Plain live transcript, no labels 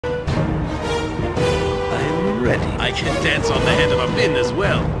ready. I can dance on the head of a pin as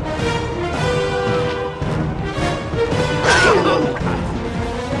well.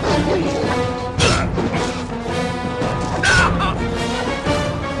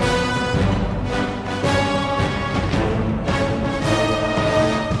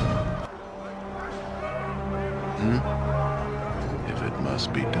 If it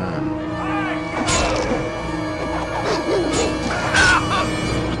must be done.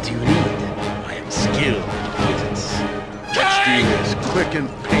 What do you need? I am skilled with poisons. Let's do this quick and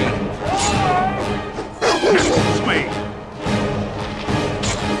pain. Sway.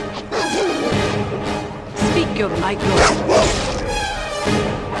 Speak your my lord.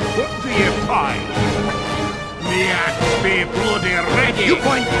 What do you find? Me axe be bloody ready. You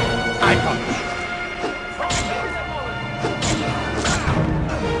point, I punch.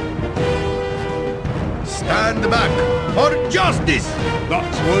 Stand back for justice!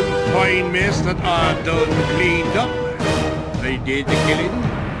 That's one fine mess that I done cleaned up. They did the killing,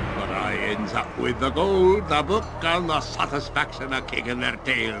 but I ends up with the gold, the book, and the satisfaction of kicking their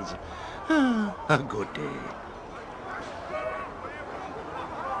tails. A good day.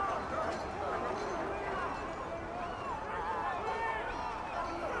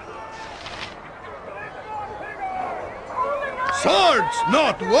 Swords,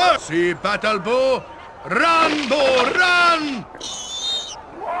 not words! See battle bow! Run, bow, run!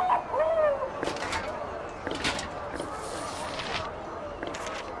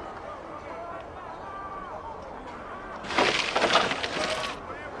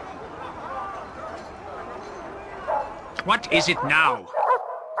 What is it now?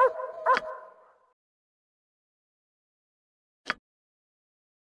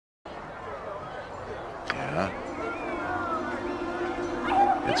 Yeah.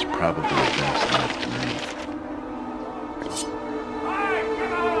 It's probably best left to me.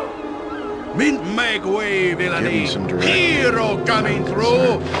 Mint, make way, villainy! Some direction. Hero coming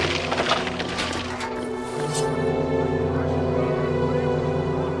through!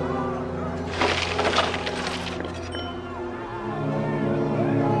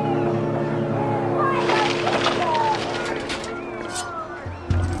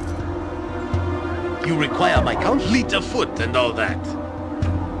 You require my count? Fleet of foot and all that.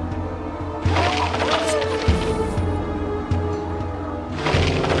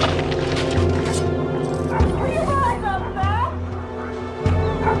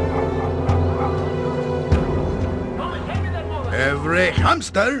 Every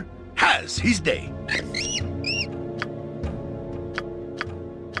hamster has his day.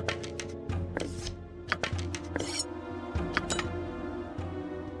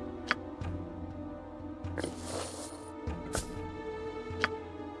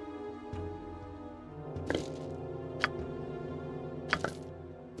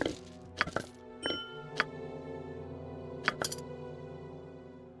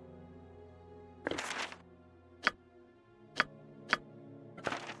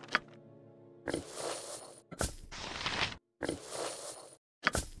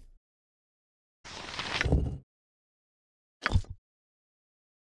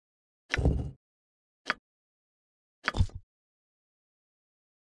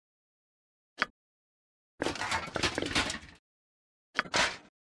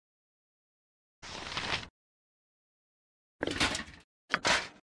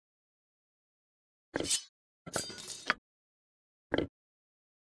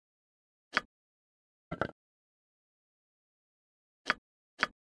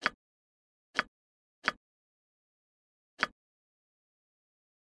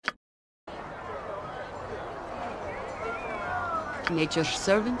 Nature's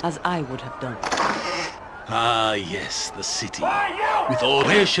servant, as I would have done. Ah, yes, the city. With all,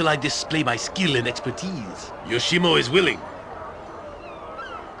 where shall I display my skill and expertise? Yoshimo is willing.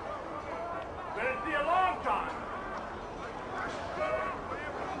 Where's the alarm time?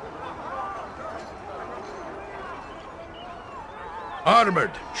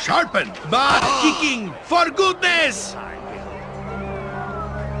 Armored, sharpened, but kicking, for goodness!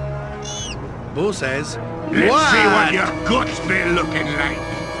 Bo says, Let's see what your guts be looking like.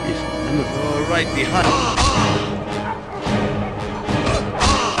 All right behind.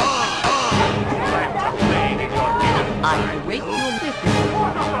 I await your lift.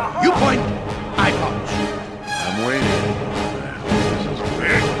 You point, I punch. I'm waiting.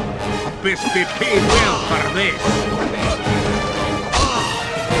 Best be paid well for this.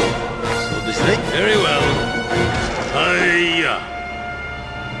 So this thing? Very well. Hiya!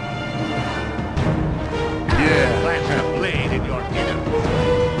 Yeah. Plant a blade in your dinner.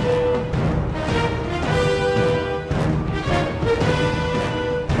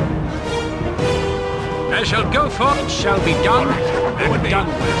 I shall go for it. Shall be done and done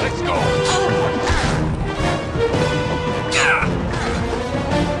with. Let's go.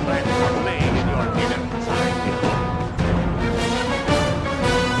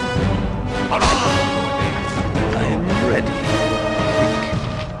 I am ready.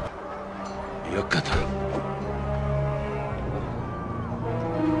 Yokata.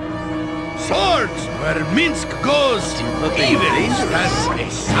 Swords where Minsk goes. Evil stands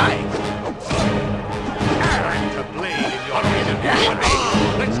aside. The blade in your enemy.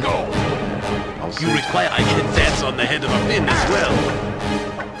 Let's go. You require I can dance on the head of a pin as well.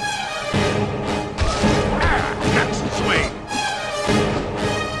 Next swing.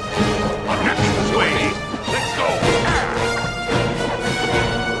 Next swing. Let's go.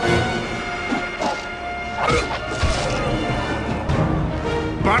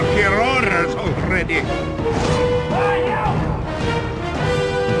 Bark your orders already.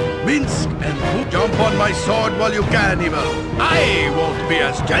 Minsk and who jump on my sword while you can, evil. I won't be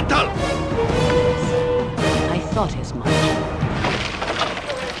as gentle. I thought as much.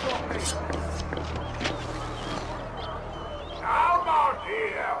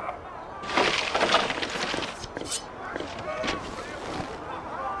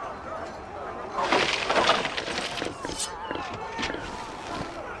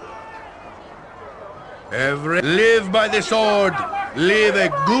 Live by the sword. Live a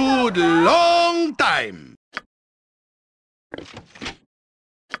good long time.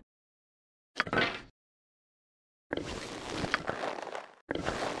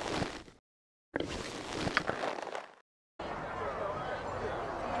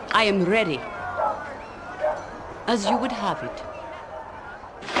 I am ready. As you would have it.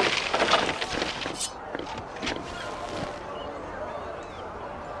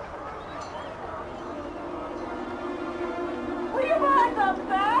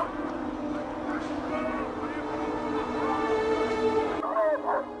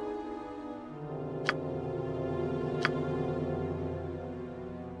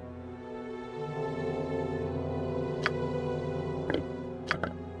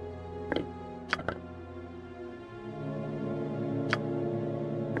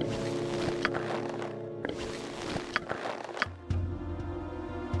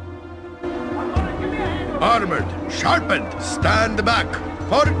 Armored, sharpened, stand back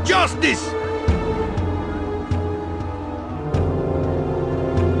for justice!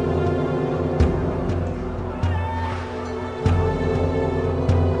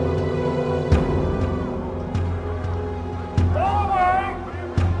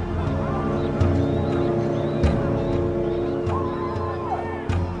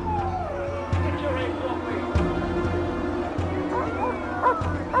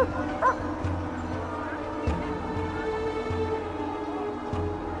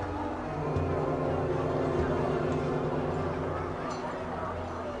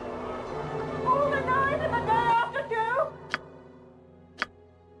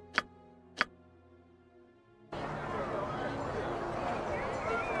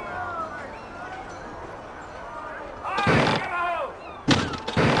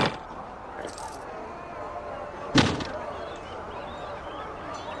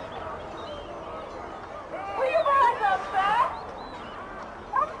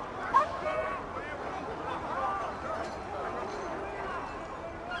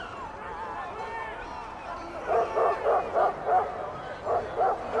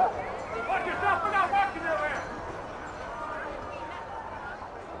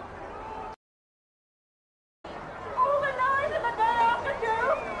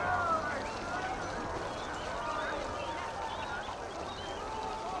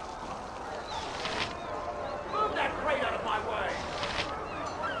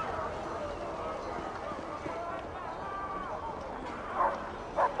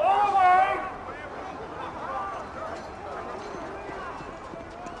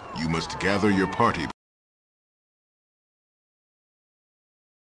 You must gather your party.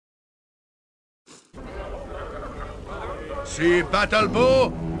 See battle bow?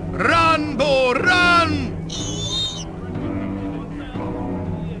 Run, bow, run!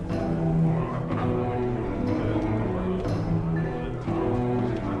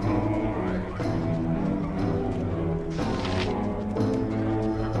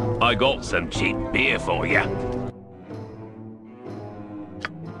 I got some cheap beer for you.